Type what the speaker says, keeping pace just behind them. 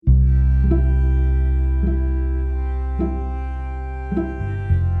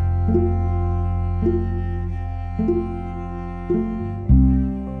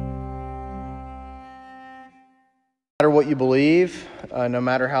No matter what you believe, no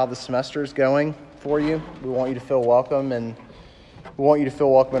matter how the semester is going for you, we want you to feel welcome, and we want you to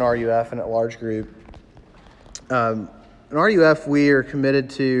feel welcome in RUF and at large group. In RUF, we are committed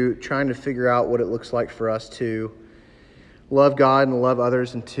to trying to figure out what it looks like for us to love God and love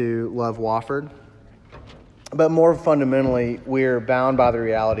others and to love Wofford. But more fundamentally, we're bound by the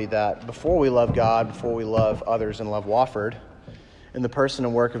reality that before we love God, before we love others and love Wofford, in the person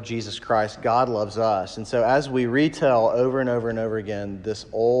and work of Jesus Christ, God loves us. And so as we retell over and over and over again this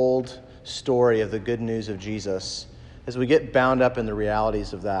old story of the good news of Jesus, as we get bound up in the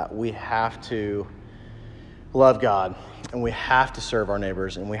realities of that, we have to love God, and we have to serve our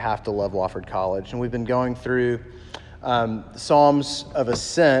neighbors, and we have to love Wofford College. And we've been going through Psalms of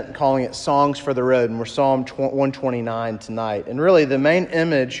Ascent, calling it Songs for the Road, and we're Psalm 129 tonight. And really the main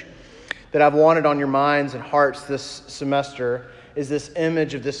image that I've wanted on your minds and hearts this semester is this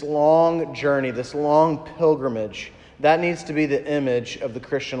image of this long journey, this long pilgrimage. That needs to be the image of the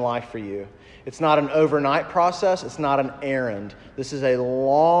Christian life for you. It's not an overnight process. It's not an errand. This is a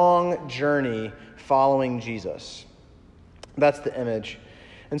long journey following Jesus. That's the image.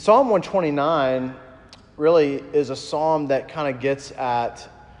 And Psalm 129 really is a psalm that kind of gets at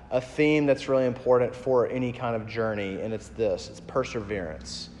a theme that's really important for any kind of journey, and it's this. It's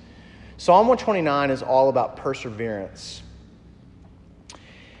perseverance. Psalm 129 is all about perseverance.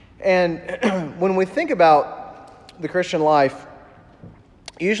 And when we think about the Christian life,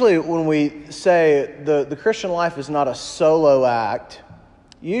 usually when we say the Christian life is not a solo act,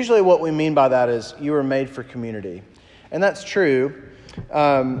 usually what we mean by that is you were made for community. And that's true.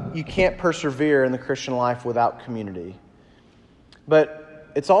 You can't persevere in the Christian life without community.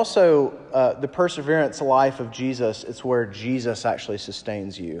 But it's also the perseverance life of Jesus. It's where Jesus actually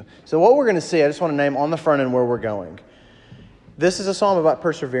sustains you. So what we're going to see, I just want to name on the front end where we're going. This is a psalm about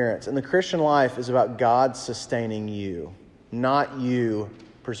perseverance, and the Christian life is about God sustaining you, not you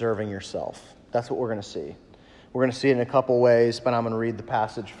preserving yourself. That's what we're going to see. We're going to see it in a couple ways, but I'm going to read the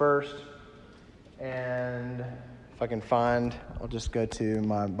passage first. And if I can find, I'll just go to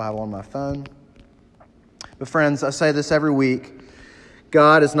my Bible on my phone. But friends, I say this every week.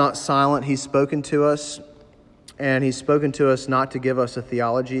 God is not silent. He's spoken to us, and He's spoken to us not to give us a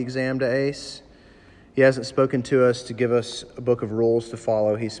theology exam to ace. He hasn't spoken to us to give us a book of rules to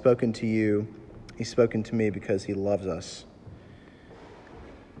follow. He's spoken to you. He's spoken to me because He loves us.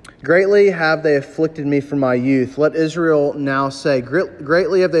 Greatly have they afflicted me from my youth. Let Israel now say,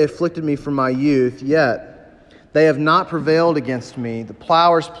 greatly have they afflicted me from my youth, yet they have not prevailed against me. The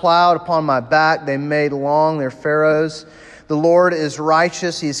plowers plowed upon my back. They made long their furrows. The Lord is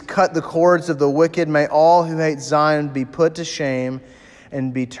righteous. He's cut the cords of the wicked. May all who hate Zion be put to shame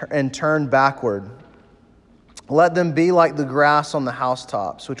and turned backward. Let them be like the grass on the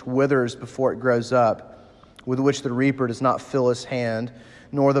housetops, which withers before it grows up, with which the reaper does not fill his hand,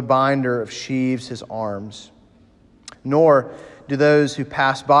 nor the binder of sheaves his arms. Nor do those who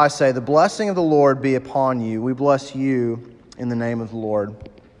pass by say, the blessing of the Lord be upon you. We bless you in the name of the Lord.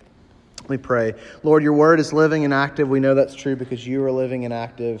 We pray. Lord, your word is living and active. We know that's true because you are living and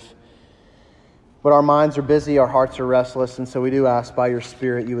active. But our minds are busy, our hearts are restless, and so we do ask by your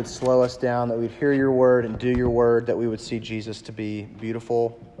Spirit you would slow us down, that we'd hear your word and do your word, that we would see Jesus to be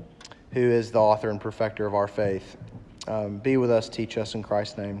beautiful, who is the author and perfecter of our faith. Be with us, teach us in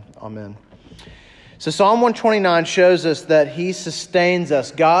Christ's name. Amen. So Psalm 129 shows us that He sustains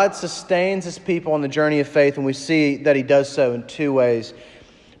us. God sustains His people on the journey of faith, and we see that He does so in two ways.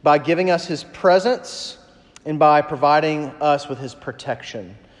 By giving us His presence and by providing us with His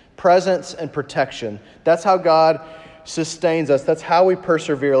protection. Presence and protection. That's how God sustains us. That's how we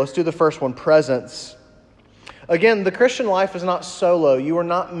persevere. Let's do the first one, presence. Again, the Christian life is not solo. You are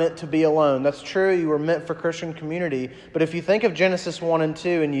not meant to be alone. That's true. You were meant for Christian community. But if you think of Genesis 1 and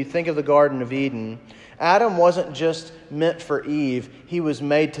 2 and you think of the Garden of Eden, Adam wasn't just meant for Eve. He was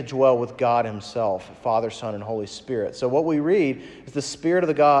made to dwell with God Himself, Father, Son, and Holy Spirit. So what we read is the Spirit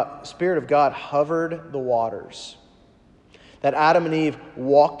of God hovered the waters. That Adam and Eve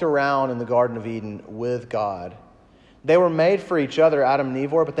walked around in the Garden of Eden with God. They were made for each other, Adam and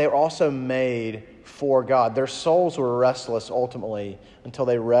Eve were, but they were also made for God. Their souls were restless ultimately until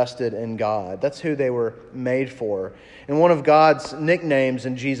they rested in God. That's who they were made for. And one of God's nicknames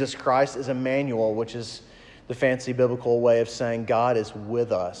in Jesus Christ is Emmanuel, which is the fancy biblical way of saying God is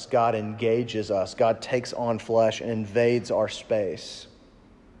with us. God engages us. God takes on flesh and invades our space.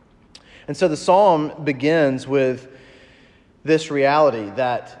 And so the psalm begins with this reality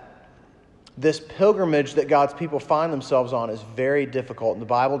that this pilgrimage that God's people find themselves on is very difficult. And the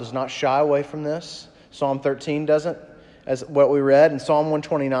Bible does not shy away from this. Psalm 13 doesn't, as what we read, and Psalm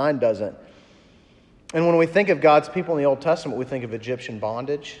 129 doesn't. And when we think of God's people in the Old Testament, we think of Egyptian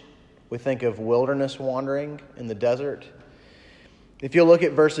bondage. We think of wilderness wandering in the desert. If you'll look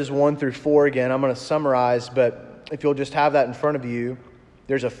at verses 1 through 4 again, I'm going to summarize, but if you'll just have that in front of you,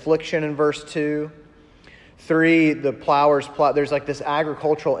 there's affliction in verse 2. 3, the plowers plow. There's like this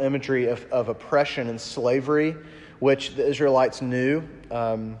agricultural imagery of oppression and slavery, which the Israelites knew,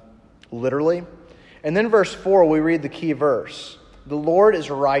 literally. And then verse 4, we read the key verse. The Lord is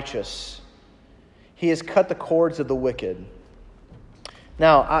righteous. He has cut the cords of the wicked.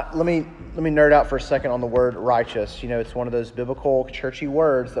 Now, let me nerd out for a second on the word righteous. It's one of those biblical, churchy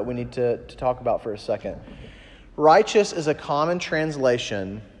words that we need to talk about for a second. Righteous is a common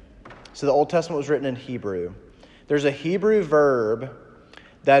translation. So the Old Testament was written in Hebrew. There's a Hebrew verb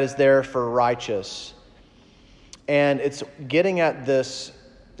that is there for righteous. And it's getting at this,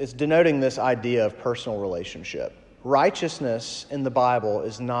 it's denoting this idea of personal relationship. Righteousness in the Bible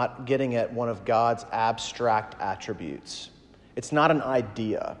is not getting at one of God's abstract attributes. It's not an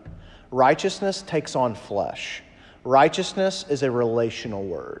idea. Righteousness takes on flesh. Righteousness is a relational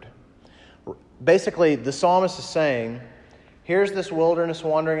word. Basically, the psalmist is saying, here's this wilderness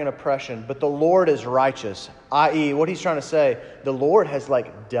wandering and oppression, but the Lord is righteous. I.e., what he's trying to say, the Lord has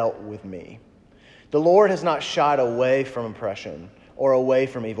dealt with me. The Lord has not shied away from oppression or away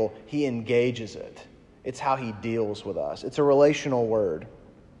from evil. He engages it. It's how he deals with us. It's a relational word.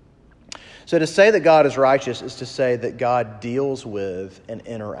 So to say that God is righteous is to say that God deals with and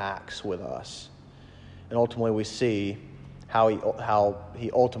interacts with us. And ultimately we see how he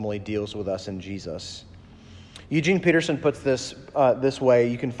ultimately deals with us in Jesus. Eugene Peterson puts this this way.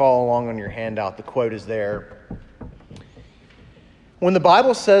 You can follow along on your handout. The quote is there. When the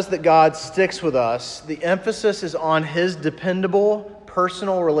Bible says that God sticks with us, the emphasis is on his dependable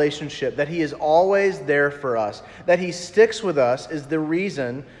personal relationship, that he is always there for us. That he sticks with us is the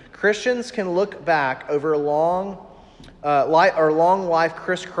reason Christians can look back over a long life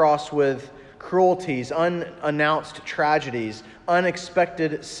crisscrossed with cruelties, unannounced tragedies,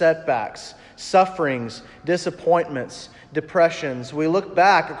 unexpected setbacks, sufferings, disappointments, depressions. We look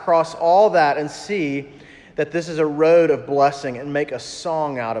back across all that and see that this is a road of blessing and make a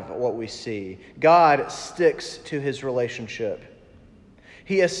song out of what we see. God sticks to his relationship.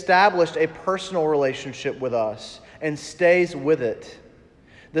 He established a personal relationship with us and stays with it.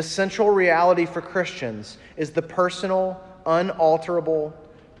 The central reality for Christians is the personal, unalterable,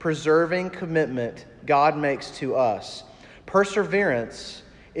 preserving commitment God makes to us. Perseverance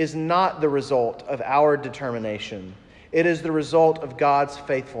is not the result of our determination. It is the result of God's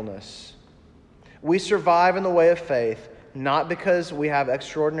faithfulness. We survive in the way of faith not because we have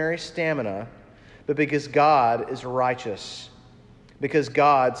extraordinary stamina, but because God is righteous, because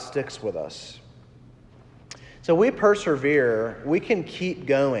God sticks with us. So we persevere, we can keep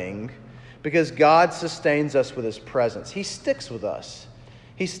going because God sustains us with his presence. He sticks with us.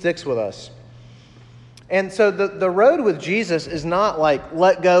 He sticks with us. And so the road with Jesus is not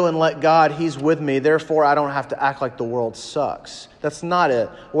let go and let God, he's with me, therefore I don't have to act like the world sucks. That's not it.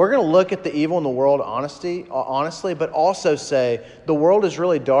 We're going to look at the evil in the world honestly, but also say the world is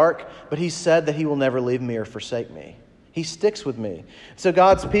really dark, but he said that he will never leave me or forsake me. He sticks with me. So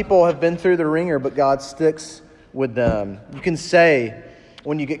God's people have been through the ringer, but God sticks with them. You can say,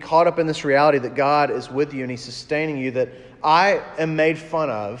 when you get caught up in this reality that God is with you and he's sustaining you, that I am made fun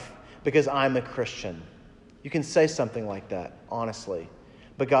of because I'm a Christian. You can say something like that, honestly.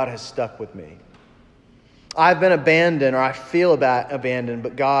 But God has stuck with me. I've been abandoned, or I feel abandoned,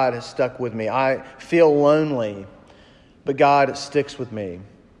 but God has stuck with me. I feel lonely, but God sticks with me.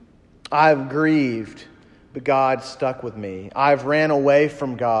 I've grieved, but God stuck with me. I've ran away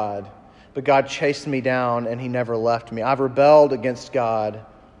from God, but God chased me down and he never left me. I've rebelled against God,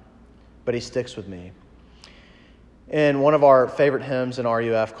 but he sticks with me. In one of our favorite hymns in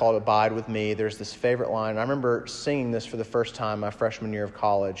RUF called Abide With Me, there's this favorite line. I remember singing this for the first time my freshman year of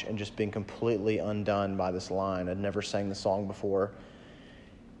college and just being completely undone by this line. I'd never sang the song before.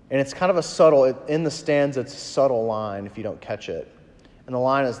 And it's kind of a subtle, in the stanza, it's a subtle line if you don't catch it. And the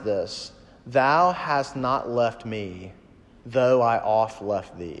line is this: Thou hast not left me, though I oft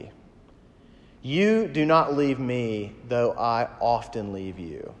left thee. You do not leave me, though I often leave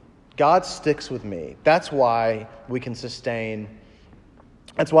you. God sticks with me. That's why we can sustain.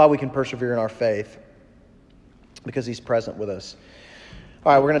 That's why we can persevere in our faith, because he's present with us.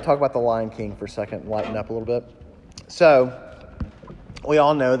 All right, we're going to talk about the Lion King for a second and lighten up a little bit. So, we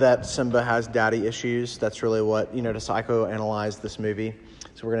all know that Simba has daddy issues. That's really what, to psychoanalyze this movie.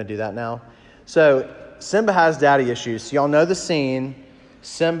 So we're going to do that now. So, Simba has daddy issues. So y'all know the scene.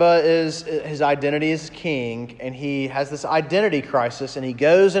 Simba his identity is king, and he has this identity crisis, and he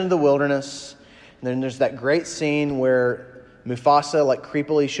goes into the wilderness And then there's that great scene where Mufasa like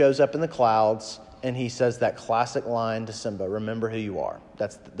creepily shows up in the clouds and he says that classic line to Simba, remember who you are.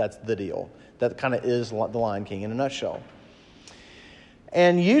 That's the deal. That kind of is the Lion King in a nutshell.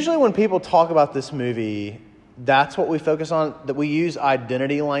 And usually when people talk about this movie, that's what we focus on, that we use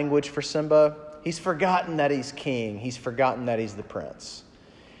identity language for Simba. He's forgotten that he's king. He's forgotten that he's the prince.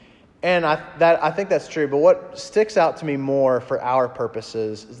 And I think that's true. But what sticks out to me more for our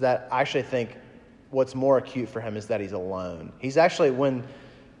purposes is that I actually think what's more acute for him is that he's alone. He's actually, when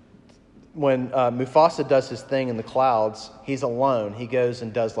Mufasa does his thing in the clouds, he's alone. He goes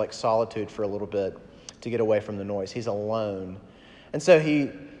and does like solitude for a little bit to get away from the noise. He's alone. And so the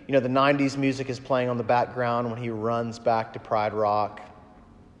 90s music is playing on the background when he runs back to Pride Rock,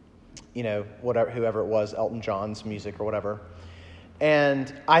 whoever it was, Elton John's music or whatever.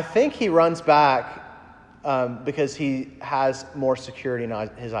 And I think he runs back because he has more security in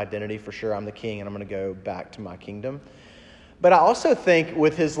his identity for sure. I'm the king and I'm going to go back to my kingdom. But I also think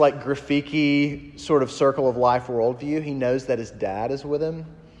with his like Grafiki sort of circle of life worldview, he knows that his dad is with him.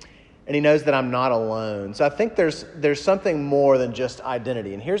 And he knows that I'm not alone. So I think there's something more than just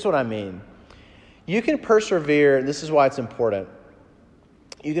identity. And here's what I mean. You can persevere, and this is why it's important.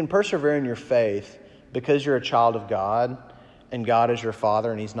 You can persevere in your faith because you're a child of God and God is your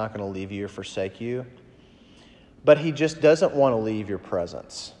Father and He's not going to leave you or forsake you. But He just doesn't want to leave your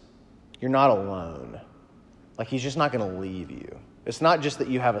presence. You're not alone. Like He's just not going to leave you. It's not just that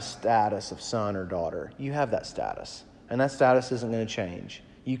you have a status of son or daughter. You have that status. And that status isn't going to change.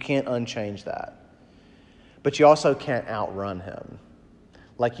 You can't unchange that. But you also can't outrun Him.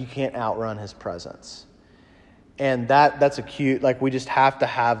 Like you can't outrun His presence. And that's acute. Like we just have to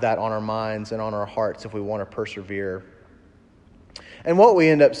have that on our minds and on our hearts if we want to persevere. And what we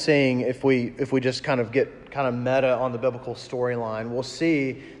end up seeing if we just kind of get kind of meta on the biblical storyline, we'll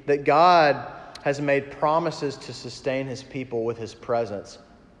see that God has made promises to sustain His people with His presence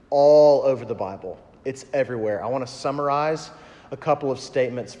all over the Bible. It's everywhere. I want to summarize a couple of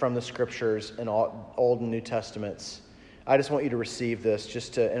statements from the scriptures in Old and New Testaments. I just want you to receive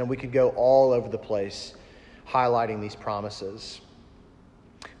this and we could go all over the place highlighting these promises.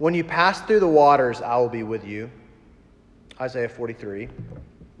 When you pass through the waters, I will be with you. Isaiah 43.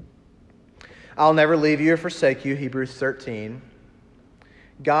 I'll never leave you or forsake you. Hebrews 13.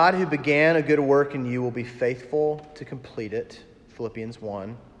 God who began a good work in you will be faithful to complete it. Philippians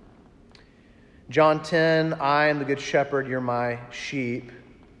 1. John 10, I am the good shepherd, you're my sheep.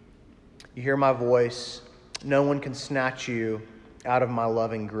 You hear my voice. No one can snatch you out of my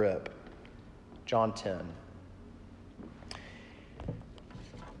loving grip. John 10.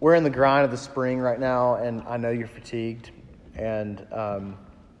 We're in the grind of the spring right now, and I know you're fatigued, and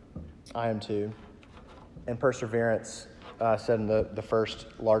I am too. And Perseverance said in the first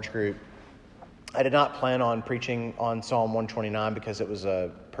large group, I did not plan on preaching on Psalm 129 because it was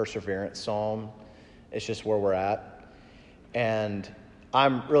a perseverance psalm. It's just where we're at. And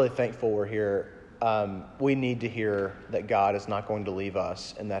I'm really thankful we're here. We need to hear that God is not going to leave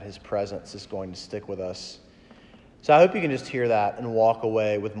us and that His presence is going to stick with us. So I hope you can just hear that and walk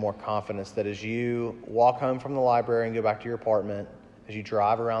away with more confidence that as you walk home from the library and go back to your apartment, as you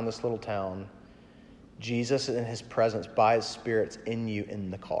drive around this little town, Jesus and His presence by His Spirit's in you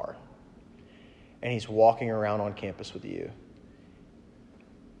in the car. And He's walking around on campus with you.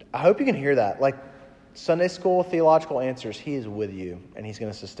 I hope you can hear that. Like Sunday school theological answers, He is with you and He's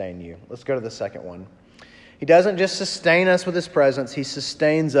going to sustain you. Let's go to the second one. He doesn't just sustain us with His presence. He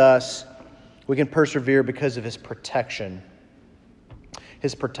sustains us. We can persevere because of His protection.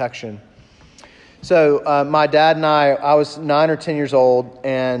 His protection. So my dad and I was 9 or 10 years old,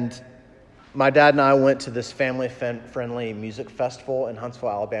 and my dad and I went to this family-friendly music festival in Huntsville,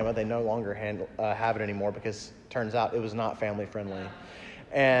 Alabama. They no longer have it anymore because it turns out it was not family-friendly.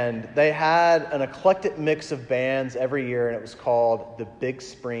 And they had an eclectic mix of bands every year, and it was called the Big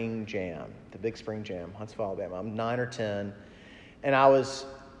Spring Jam. The Big Spring Jam, Huntsville, Alabama. I'm 9 or 10, and I was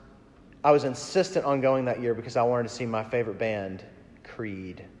insistent on going that year because I wanted to see my favorite band,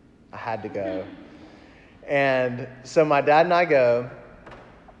 Creed. I had to go. And so my dad and I go,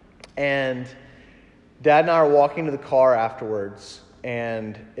 and Dad and I are walking to the car afterwards,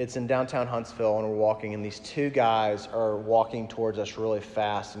 and it's in downtown Huntsville, and we're walking, and these two guys are walking towards us really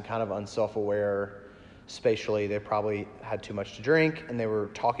fast and kind of unself-aware spatially. They probably had too much to drink, and they were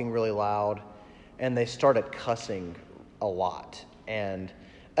talking really loud, and they started cussing a lot, and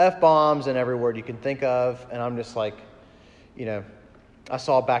F-bombs and every word you can think of, and I'm just like, I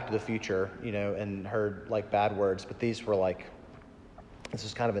saw Back to the Future, and heard like bad words, but these were like, this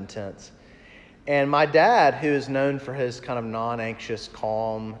was kind of intense. And my dad, who is known for his kind of non-anxious,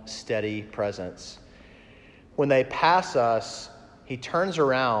 calm, steady presence, when they pass us, he turns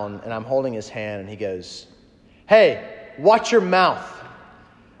around and I'm holding his hand and he goes, "Hey, watch your mouth.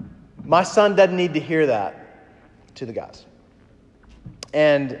 My son doesn't need to hear that," to the guys.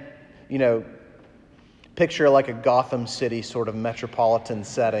 And, picture like a Gotham City sort of metropolitan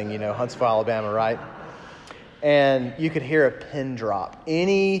setting, Huntsville, Alabama, right? And you could hear a pin drop.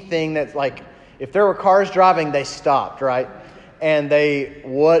 Anything that's like, if there were cars driving, they stopped, right? And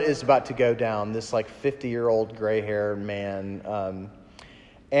what is about to go down? This like 50-year-old gray-haired man.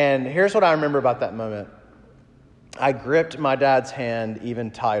 And here's what I remember about that moment. I gripped my dad's hand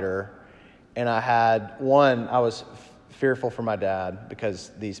even tighter, and I was fearful for my dad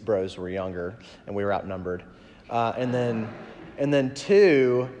because these bros were younger and we were outnumbered. And then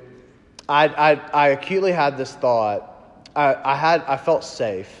two, I acutely had this thought. I felt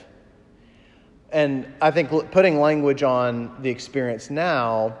safe. And I think putting language on the experience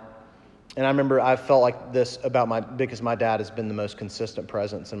now, and I remember I felt like this because my dad has been the most consistent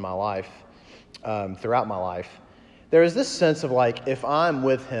presence in my life, throughout my life. There is this sense of like, if I'm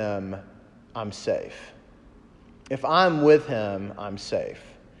with him, I'm safe. If I'm with him, I'm safe.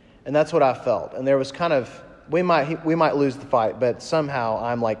 And that's what I felt. And there was kind of, we might lose the fight, but somehow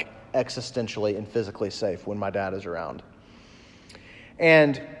I'm like existentially and physically safe when my dad is around.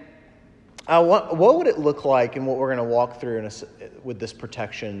 And what would it look like, and what we're going to walk through with this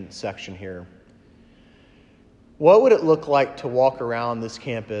protection section here? What would it look like to walk around this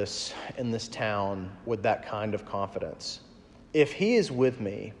campus in this town with that kind of confidence? If he is with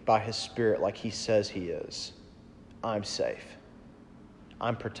me by his Spirit like he says he is, I'm safe.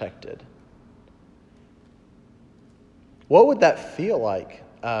 I'm protected. What would that feel like?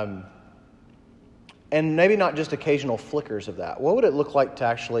 And maybe not just occasional flickers of that. What would it look like to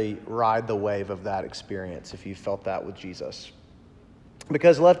actually ride the wave of that experience if you felt that with Jesus?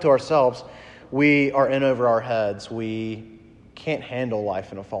 Because left to ourselves, we are in over our heads. We can't handle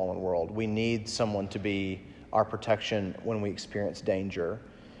life in a fallen world. We need someone to be our protection when we experience danger.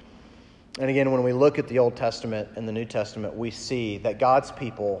 And again, when we look at the Old Testament and the New Testament, we see that God's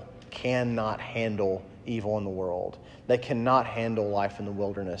people cannot handle evil in the world. They cannot handle life in the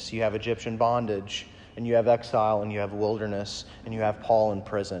wilderness. You have Egyptian bondage, and you have exile, and you have wilderness, and you have Paul in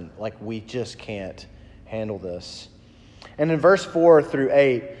prison. Like, we just can't handle this. And in verse 4 through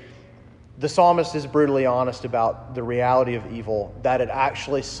 8, the psalmist is brutally honest about the reality of evil, that it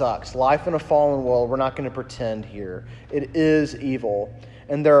actually sucks. Life in a fallen world, we're not going to pretend here. It is evil.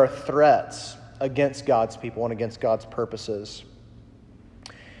 And there are threats against God's people and against God's purposes.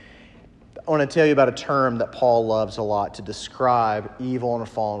 I want to tell you about a term that Paul loves a lot to describe evil in a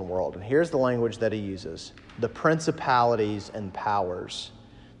fallen world. And here's the language that he uses: the principalities and powers.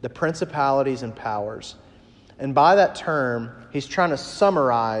 The principalities and powers. And by that term, he's trying to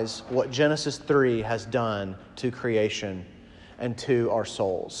summarize what Genesis 3 has done to creation and to our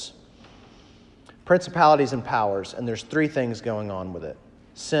souls. Principalities and powers, and there's three things going on with it.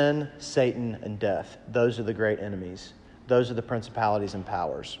 Sin, Satan, and death. Those are the great enemies. Those are the principalities and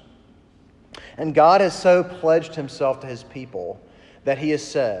powers. And God has so pledged himself to his people that he has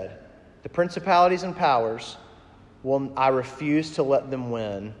said, the principalities and powers, I refuse to let them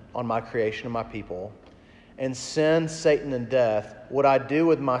win on my creation of my people. And sin, Satan, and death, what I do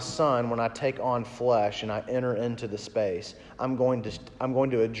with my Son when I take on flesh and I enter into the space, I'm going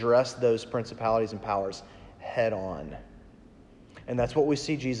to address those principalities and powers head on. And that's what we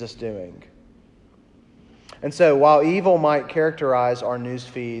see Jesus doing. And so while evil might characterize our news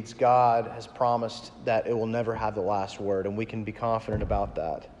feeds, God has promised that it will never have the last word, and we can be confident about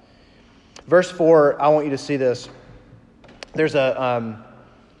that. Verse 4, I want you to see this. There's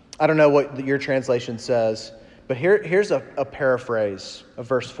I don't know what your translation says, but here's a paraphrase of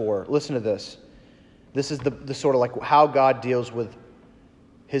verse 4. Listen to this. This is the sort of like how God deals with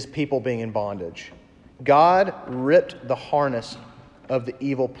his people being in bondage. God ripped the harness of the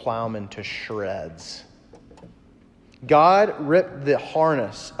evil plowman to shreds. God ripped the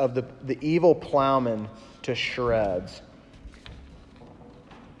harness of the evil plowman to shreds.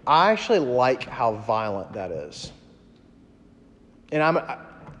 I actually like how violent that is. And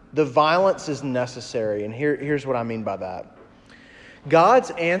the violence is necessary, and here's what I mean by that.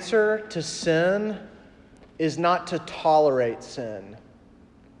 God's answer to sin is not to tolerate sin.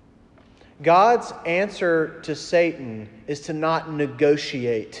 God's answer to Satan is to not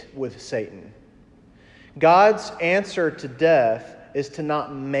negotiate with Satan. God's answer to death is to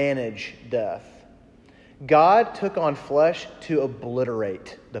not manage death. God took on flesh to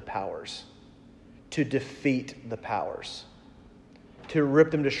obliterate the powers, to defeat the powers, to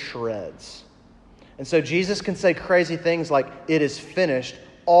rip them to shreds. And so Jesus can say crazy things like, it is finished,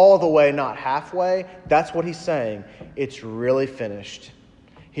 all the way, not halfway. That's what he's saying. It's really finished.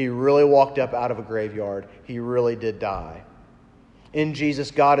 He really walked up out of a graveyard. He really did die. In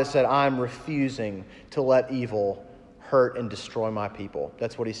Jesus, God has said, I'm refusing to let evil hurt and destroy my people.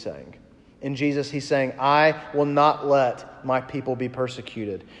 That's what he's saying. In Jesus, he's saying, I will not let my people be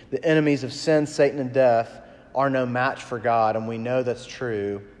persecuted. The enemies of sin, Satan, and death are no match for God, and we know that's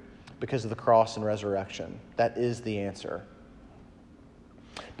true because of the cross and resurrection. That is the answer.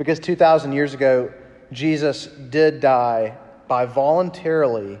 Because 2,000 years ago, Jesus did die by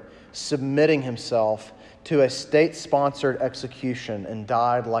voluntarily submitting himself to a state-sponsored execution and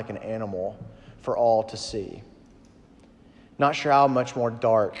died like an animal for all to see. Not sure how much more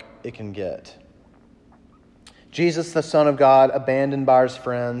dark it can get. Jesus, the Son of God, abandoned by his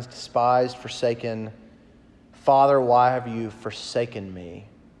friends, despised, forsaken. Father, why have you forsaken me?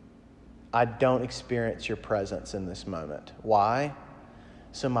 I don't experience your presence in this moment. Why?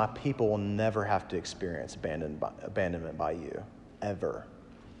 So my people will never have to experience abandonment by you, ever.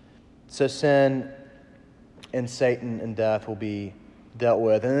 So sin and Satan and death will be dealt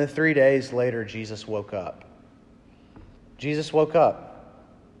with. And then 3 days later, Jesus woke up. Jesus woke up.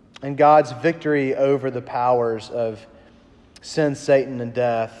 And God's victory over the powers of sin, Satan, and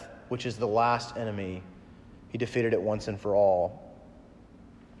death, which is the last enemy, he defeated it once and for all.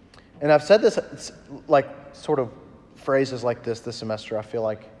 And I've said this, like, sort of phrases like this semester, I feel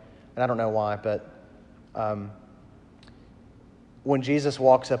like, and I don't know why, but when Jesus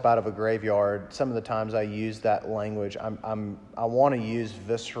walks up out of a graveyard, some of the times I use that language, I want to use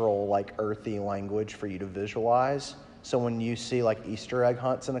visceral, like, earthy language for you to visualize. So when you see, like, Easter egg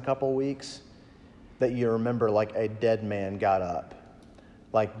hunts in a couple weeks, that you remember, like, a dead man got up.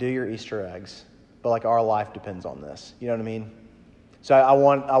 Like, do your Easter eggs. But, like, our life depends on this. You know what I mean? So I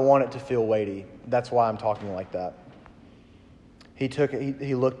want it to feel weighty. That's why I'm talking like that.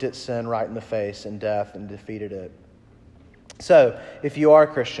 He looked at sin right in the face and death and defeated it. So if you are a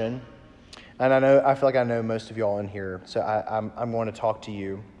Christian, and I feel like I know most of y'all in here, so I'm going to talk to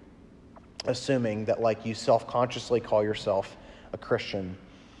you, assuming that, like, you self-consciously call yourself a Christian.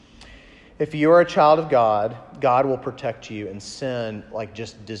 If you are a child of God, God will protect you, and sin, like,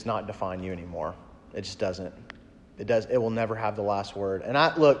 just does not define you anymore. It just doesn't. It will never have the last word. And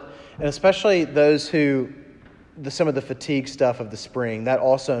and especially those who, some of the fatigue stuff of the spring, that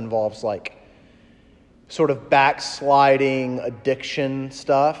also involves, like, sort of backsliding addiction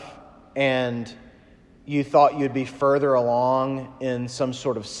stuff, and you thought you'd be further along in some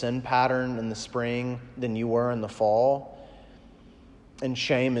sort of sin pattern in the spring than you were in the fall, and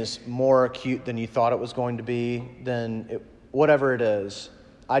shame is more acute than you thought it was going to be, whatever it is,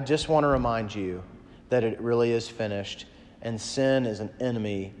 I just want to remind you that it really is finished, and sin is an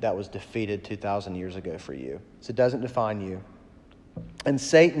enemy that was defeated 2,000 years ago for you. So it doesn't define you. And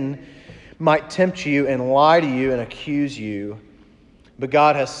Satan might tempt you and lie to you and accuse you, but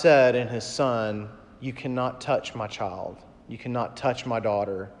God has said in his Son, you cannot touch my child. You cannot touch my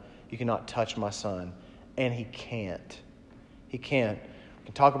daughter. You cannot touch my son. And he can't. He can't. We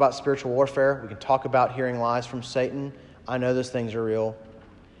can talk about spiritual warfare. We can talk about hearing lies from Satan. I know those things are real.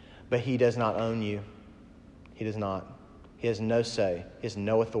 But he does not own you. He does not. He has no say. He has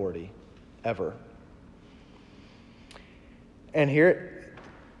no authority. Ever. And here,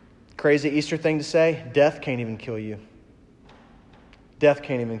 crazy Easter thing to say, death can't even kill you. Death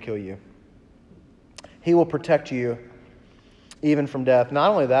can't even kill you. He will protect you even from death. Not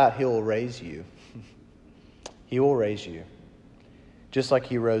only that, he will raise you. He will raise you. Just like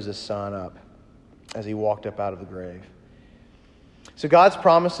he rose his son up as he walked up out of the grave. So God's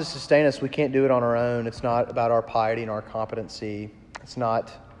promise to sustain us. We can't do it on our own. It's not about our piety and our competency. It's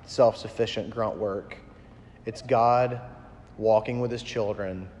not self-sufficient grunt work. It's God walking with his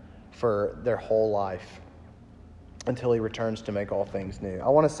children for their whole life until he returns to make all things new. I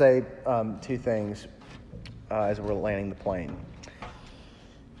want to say two things as we're landing the plane.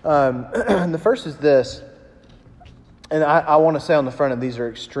 The first is this, and I want to say on the front of these are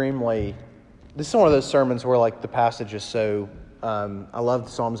extremely, this is one of those sermons where, like, the passage is so, I love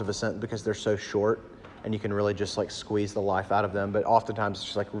the Psalms of Ascent because they're so short and you can really just, like, squeeze the life out of them, but oftentimes it's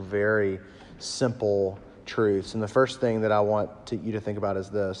just, like, very simple truths. And the first thing that I want you to think about is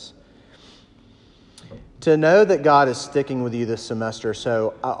this. To know that God is sticking with you this semester.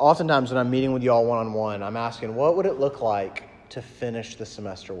 So oftentimes when I'm meeting with you all one-on-one, I'm asking, what would it look like to finish the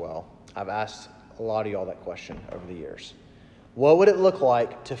semester well? I've asked a lot of y'all that question over the years. What would it look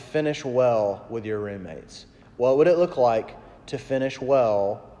like to finish well with your roommates? What would it look like to finish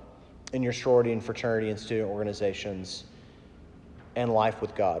well in your sorority and fraternity and student organizations? and life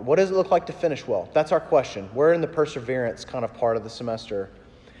with God? What does it look like to finish well? That's our question. We're in the perseverance kind of part of the semester.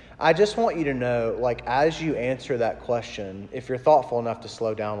 I just want you to know, like, as you answer that question, if you're thoughtful enough to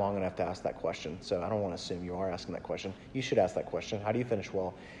slow down long enough to ask that question, so I don't want to assume you are asking that question. You should ask that question. How do you finish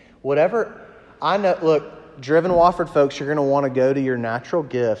well? Whatever, I know, look, Driven Wofford folks, you're going to want to go to your natural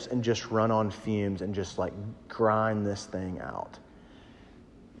gifts and just run on fumes and just, like, grind this thing out.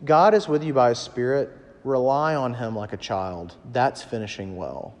 God is with you by His Spirit. Rely on Him like a child. That's finishing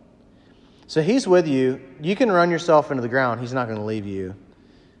well. So He's with you. You can run yourself into the ground. He's not going to leave you.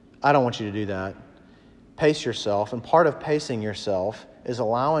 I don't want you to do that. Pace yourself. And part of pacing yourself is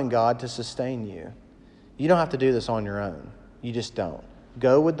allowing God to sustain you. You don't have to do this on your own. You just don't.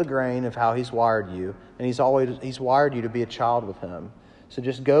 Go with the grain of how He's wired you. And He's wired you to be a child with Him. So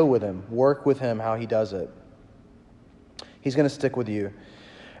just go with Him. Work with Him how He does it. He's going to stick with you.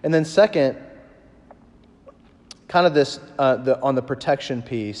 And then second, kind of this on the protection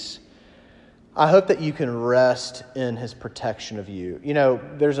piece, I hope that you can rest in His protection of you. You know,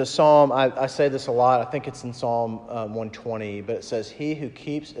 there's a psalm, I say this a lot, I think it's in Psalm 120, but it says, He who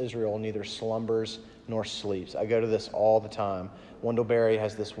keeps Israel neither slumbers nor sleeps. I go to this all the time. Wendell Berry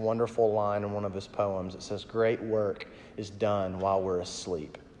has this wonderful line in one of his poems. It says, great work is done while we're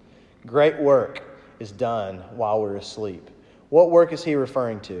asleep. Great work is done while we're asleep. What work is he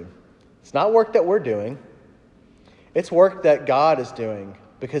referring to? It's not work that we're doing. It's work that God is doing,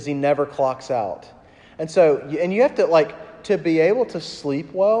 because He never clocks out. And so, and you have to, to be able to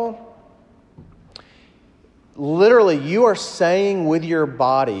sleep well, literally you are saying with your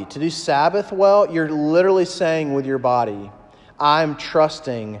body, to do Sabbath well, you're literally saying with your body, I'm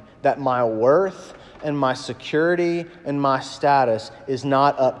trusting that my worth and my security and my status is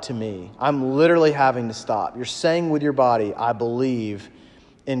not up to me. I'm literally having to stop. You're saying with your body, I believe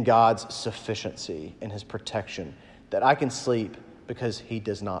in God's sufficiency and His protection, that I can sleep because He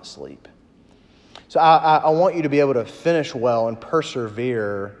does not sleep. So I want you to be able to finish well and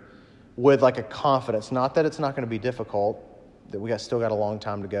persevere with a confidence. Not that it's not going to be difficult, that we still got a long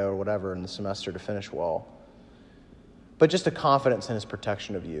time to go or whatever in the semester to finish well, but just a confidence in His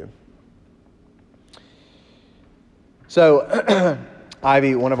protection of you. So,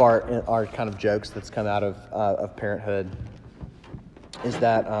 Ivy, one of our kind of jokes that's come out of parenthood is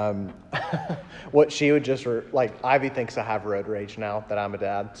that what she would just, Ivy thinks I have road rage now that I'm a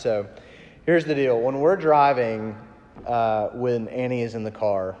dad. So here's the deal. When we're driving, when Annie is in the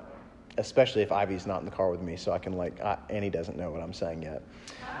car, especially if Ivy's not in the car with me, so I can Annie doesn't know what I'm saying yet.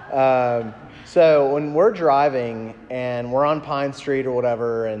 So when we're driving and we're on Pine Street or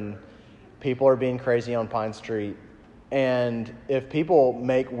whatever, and people are being crazy on Pine Street, and if people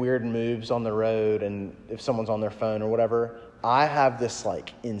make weird moves on the road and if someone's on their phone or whatever, I have this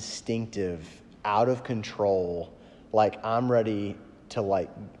instinctive, out of control, I'm ready to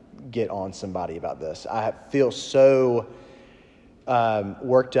get on somebody about this. I feel so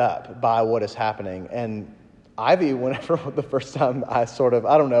worked up by what is happening. And Ivy, whenever the first time I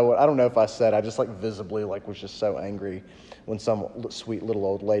don't know if I said, I just visibly was just so angry when some sweet little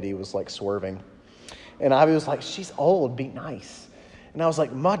old lady was swerving. And Ivy was like, she's old, be nice. And I was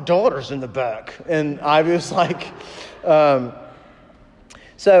like, my daughter's in the back. And Ivy was like, so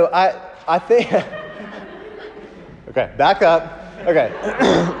I think, okay, back up. Okay.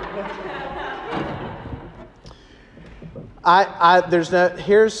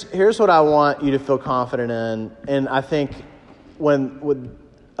 Here's what I want you to feel confident in. And I think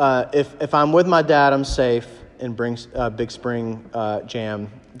if I'm with my dad, I'm safe in Big Spring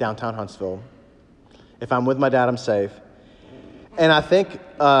Jam, downtown Huntsville. If I'm with my dad, I'm safe. And I think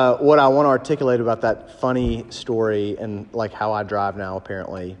what I want to articulate about that funny story and how I drive now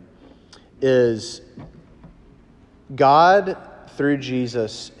apparently is God, through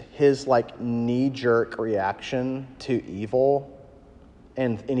Jesus, His knee-jerk reaction to evil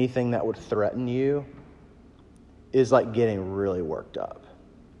and anything that would threaten you is getting really worked up.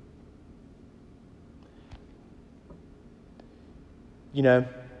 You know,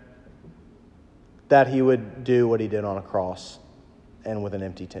 that He would do what He did on a cross and with an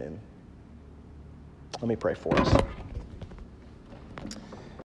empty tomb. Let me pray for us.